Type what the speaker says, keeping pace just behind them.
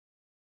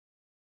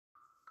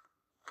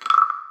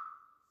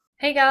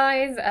Hey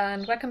guys,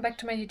 and welcome back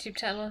to my YouTube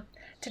channel.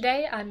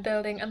 Today I'm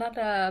building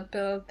another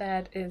build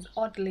that is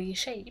oddly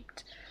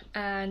shaped,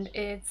 and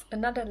it's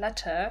another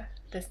letter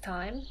this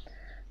time,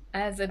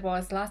 as it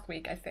was last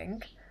week I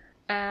think.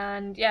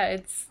 And yeah,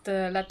 it's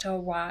the letter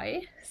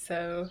Y,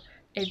 so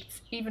it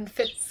even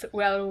fits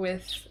well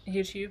with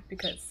YouTube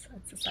because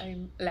it's the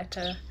same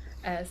letter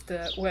as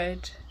the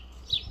word.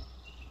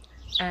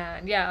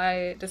 And yeah,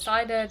 I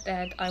decided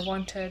that I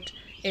wanted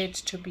it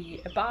to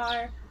be a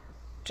bar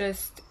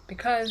just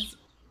because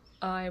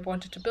I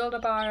wanted to build a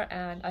bar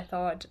and I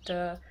thought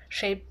the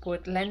shape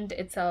would lend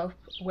itself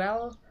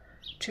well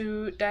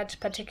to that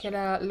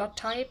particular lot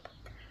type.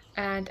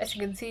 And as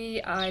you can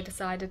see, I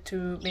decided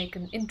to make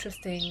an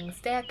interesting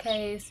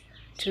staircase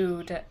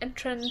to the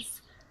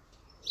entrance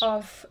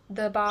of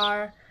the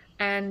bar,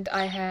 and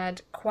I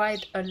had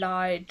quite a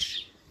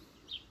large,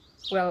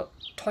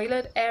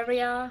 toilet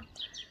area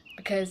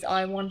because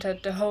I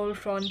wanted the whole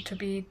front to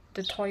be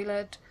the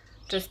toilet,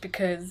 just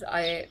because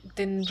I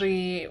didn't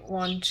really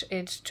want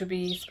it to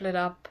be split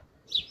up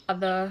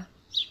otherwise.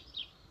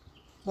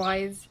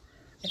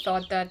 I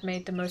thought that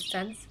made the most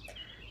sense.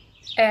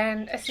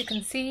 And as you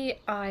can see,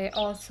 I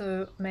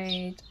also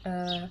made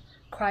a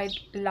quite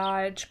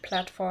large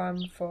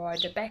platform for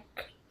the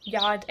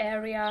backyard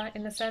area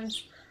in a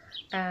sense,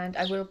 and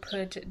I will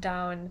put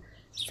down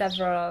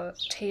several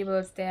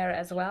tables there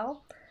as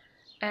well.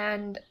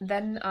 And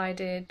then I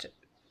did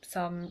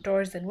some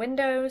doors and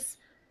windows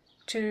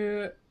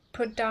to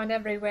put down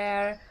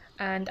everywhere,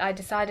 and I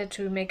decided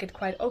to make it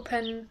quite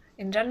open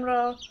in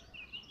general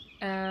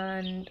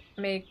and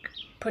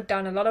put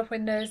down a lot of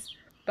windows,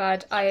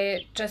 but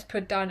I just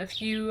put down a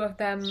few of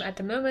them at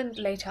the moment.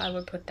 Later I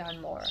will put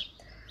down more.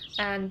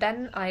 And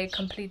then I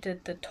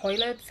completed the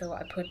toilet, so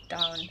I put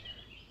down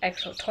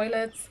actual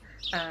toilets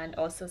and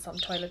also some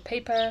toilet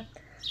paper,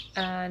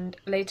 and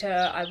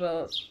later I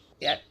will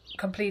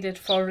complete it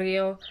for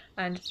real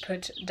and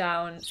put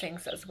down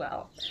things as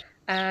well.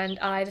 And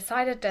I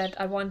decided that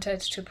I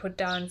wanted to put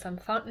down some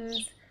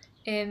fountains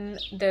in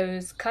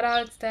those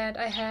cutouts that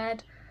I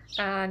had,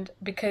 and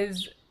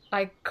because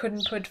I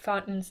couldn't put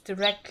fountains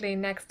directly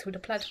next to the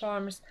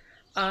platforms,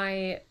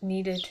 I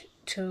needed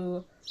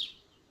to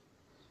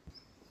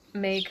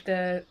make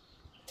the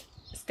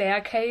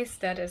staircase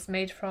that is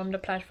made from the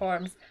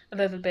platforms a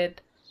little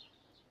bit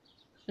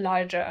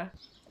larger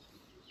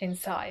in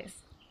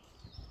size.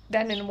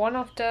 Then in one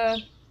of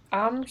the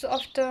arms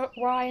of the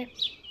Y,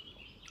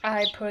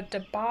 I put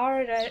the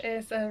bar that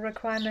is a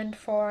requirement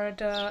for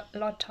the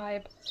lot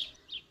type,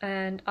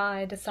 and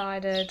I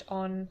decided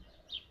on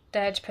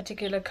that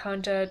particular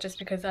counter just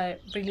because I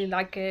really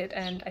like it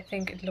and I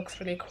think it looks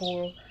really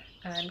cool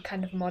and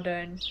kind of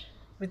modern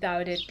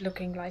without it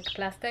looking like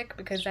plastic,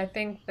 because I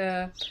think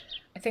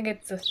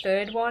it's the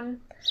third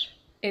one.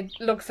 It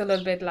looks a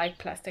little bit like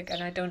plastic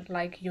and I don't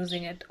like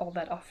using it all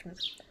that often.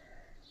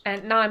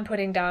 And now I'm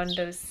putting down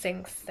those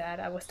sinks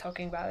that I was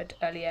talking about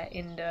earlier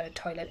in the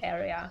toilet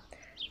area.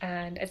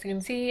 And as you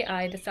can see,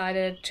 I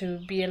decided to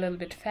be a little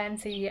bit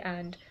fancy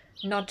and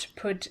not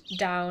put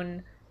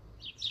down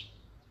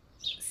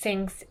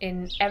sinks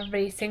in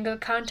every single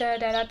counter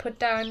that I put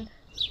down,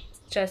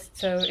 just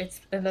so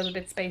it's a little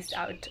bit spaced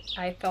out.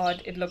 I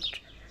thought it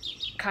looked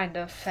kind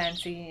of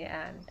fancy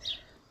and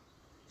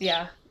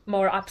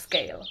more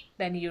upscale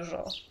than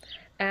usual.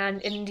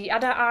 And in the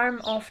other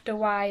arm of the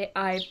Y,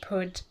 I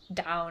put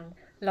down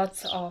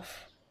lots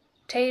of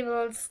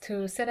tables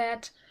to sit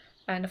at,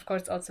 and of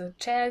course also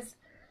chairs.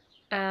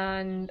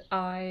 And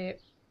I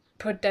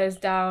put those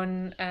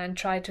down and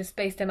try to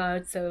space them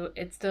out so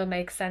it still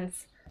makes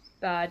sense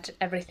that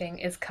everything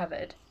is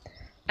covered.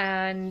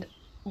 And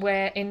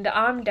where in the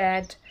arm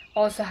that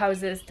also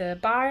houses the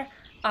bar,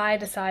 I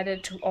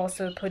decided to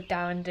also put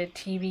down the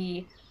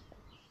TV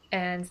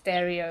and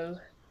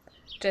stereo,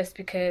 just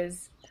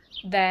because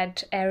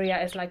that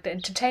area is like the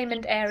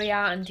entertainment area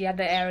and the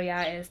other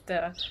area is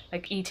the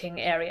eating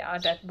area.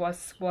 That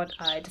was what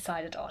I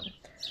decided on.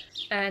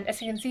 And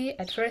as you can see,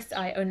 at first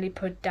I only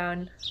put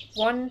down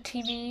one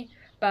TV,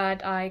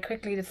 but I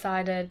quickly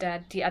decided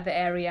that the other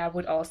area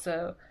would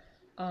also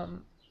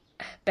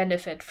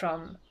benefit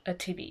from a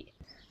TV.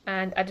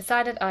 And I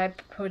decided I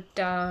put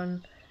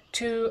down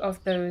two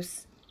of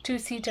those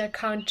two-seater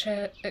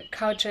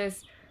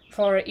couches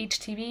for each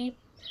TV,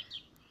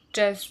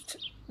 just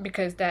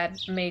because that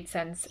made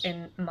sense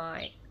in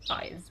my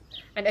eyes.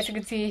 And as you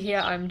can see here,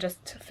 I'm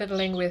just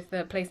fiddling with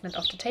the placement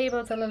of the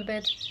tables a little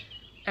bit.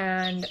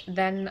 And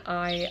then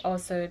I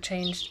also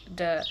changed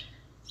the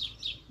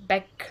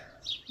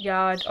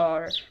backyard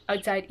or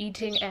outside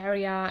eating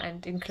area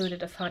and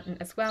included a fountain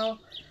as well,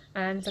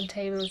 and some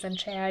tables and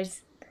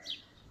chairs.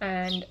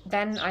 And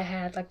then I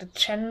had the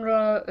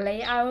general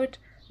layout.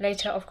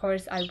 Later, of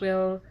course, I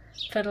will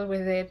fiddle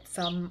with it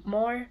some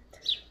more.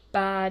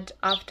 But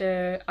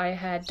after I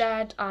had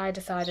that, I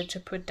decided to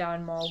put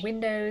down more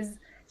windows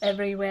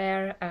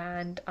everywhere,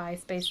 and I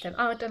spaced them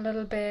out a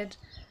little bit.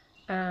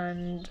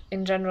 And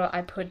in general,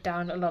 I put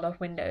down a lot of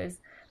windows.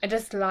 I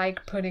just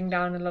like putting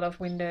down a lot of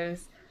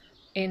windows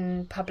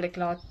in public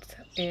lots.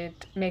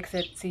 It makes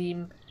it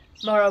seem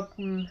more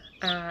open,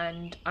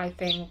 and I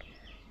think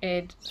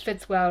it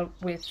fits well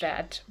with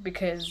that,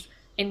 because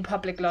in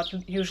public lot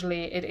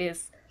usually it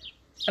is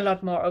a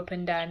lot more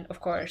open than,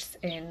 of course,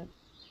 in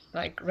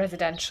like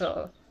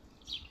residential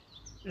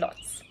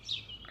lots.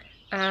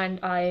 And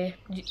I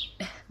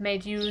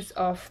made use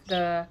of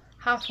the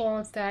half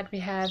walls that we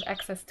have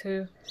access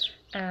to,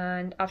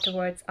 and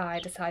afterwards I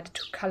decided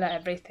to color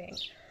everything.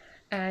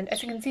 And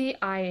as you can see,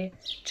 I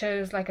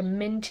chose like a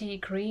minty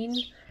green.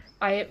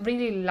 I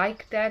really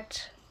like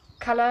that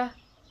color,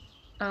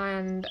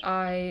 and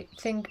I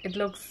think it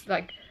looks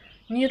like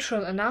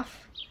neutral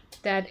enough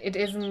that it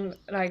isn't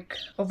like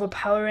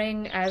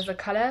overpowering as a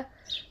color,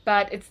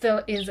 but it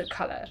still is a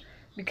color,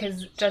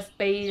 because just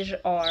beige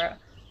or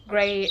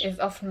gray is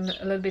often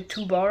a little bit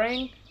too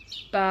boring,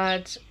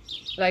 but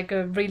like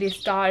a really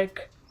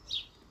stark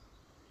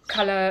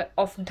color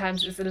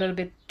oftentimes is a little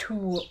bit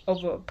too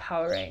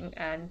overpowering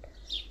and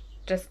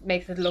just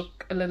makes it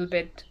look a little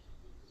bit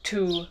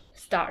too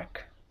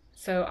stark.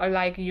 So I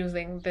like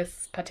using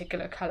this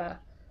particular color,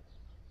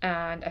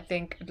 and I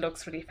think it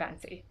looks really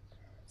fancy.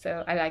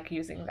 So I like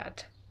using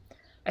that.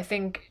 I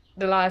think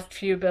the last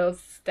few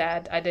builds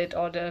that I did,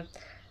 or the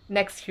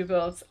next few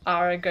builds,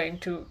 are going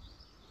to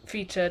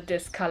feature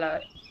this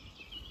color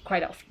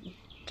quite often,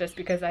 just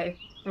because I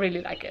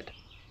really like it.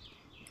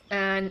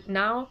 And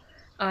now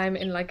I'm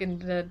in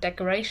the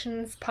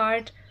decorations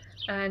part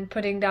and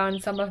putting down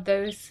some of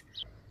those.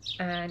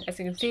 And as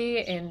you can see,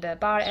 in the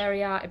bar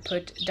area I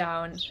put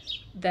down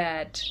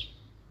that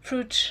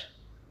fruit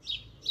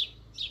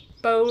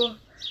bowl,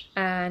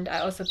 and I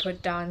also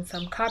put down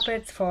some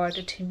carpets for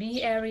the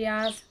TV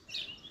areas.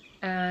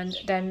 And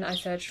then I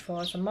searched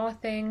for some more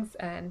things,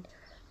 and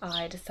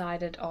I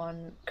decided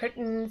on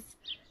curtains.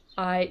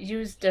 I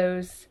used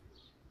those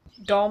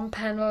dorm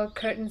panel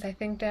curtains, I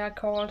think they are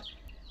called,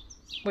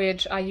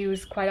 which I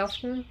use quite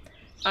often.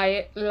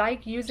 I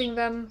like using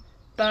them,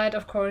 but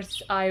of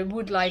course I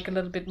would like a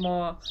little bit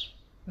more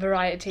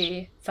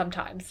variety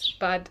sometimes.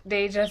 But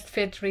they just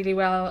fit really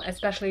well,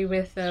 especially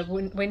with the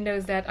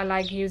windows that I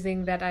like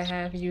using, that I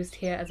have used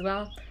here as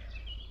well.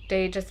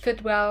 They just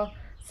fit well,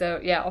 so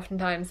yeah,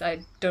 oftentimes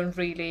I don't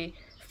really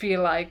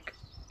feel like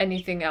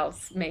anything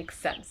else makes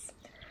sense.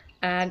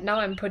 And now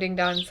I'm putting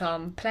down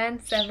some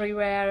plants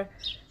everywhere,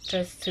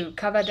 just to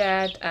cover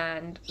that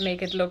and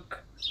make it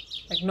look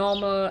like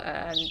normal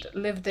and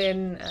lived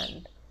in,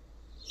 and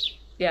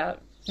yeah,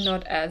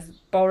 not as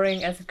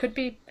boring as it could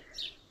be.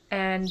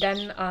 And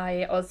then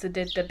I also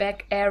did the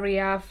back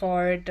area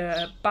for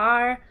the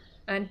bar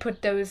and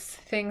put those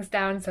things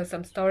down, so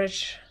some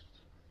storage.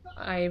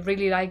 I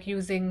really like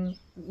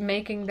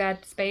making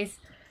that space,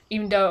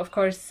 even though of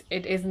course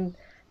it isn't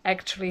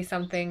actually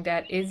something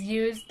that is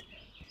used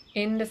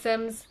in The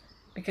Sims,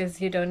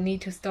 because you don't need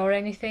to store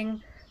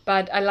anything,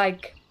 but I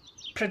like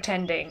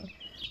pretending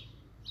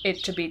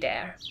it to be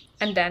there.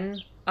 And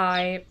then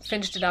I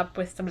finished it up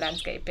with some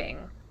landscaping.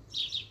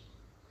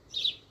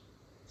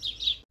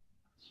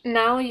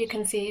 Now you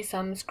can see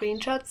some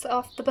screenshots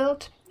of the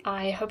build.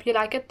 I hope you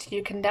like it.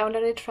 You can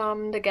download it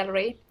from the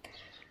gallery.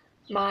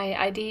 My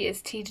ID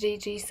is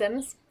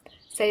TGGSims,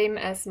 same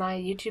as my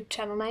YouTube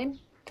channel name.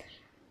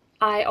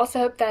 I also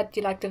hope that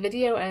you liked the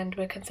video and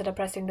will consider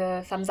pressing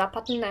the thumbs up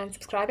button and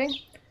subscribing.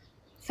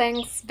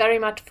 Thanks very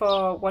much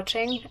for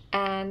watching,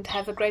 and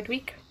have a great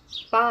week.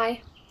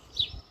 Bye!